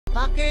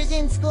Fuckers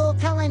in school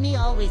telling me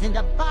always in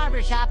the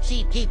barbershop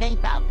chief keep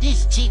ain't bout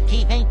this, chief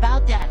keep ain't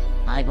bout that.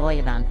 My boy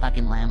about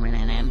fucking Lamrin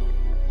and him.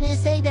 They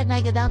say that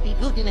nigga don't be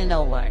putting in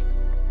no work.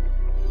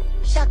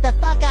 Shut the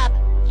fuck up!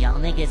 Y'all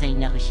niggas ain't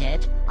no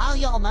shit. All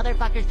y'all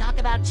motherfuckers talk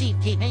about Chief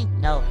Keef ain't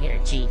no here,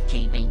 Chief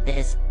Keef ain't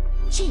this.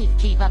 Chief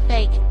Keef a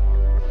fake.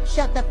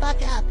 Shut the fuck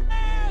up.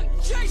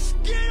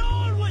 Just get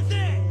on with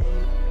it!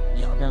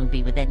 Y'all don't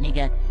be with that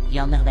nigga.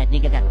 Y'all know that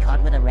nigga got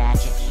caught with a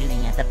ratchet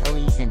shooting at the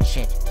police and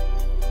shit.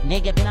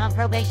 Nigga been on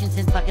probation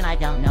since fucking I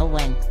don't know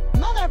when.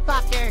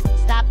 Motherfucker!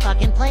 Stop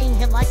fucking playing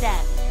him like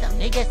that. Some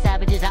nigga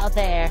savages out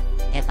there.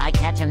 If I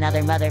catch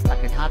another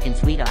motherfucker talking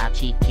sweet about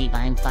Chief Keef,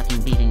 I'm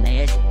fucking beating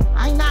theirs.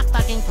 I'm not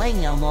fucking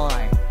playing no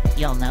more.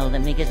 You'll know the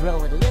niggas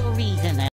roll with a little reason.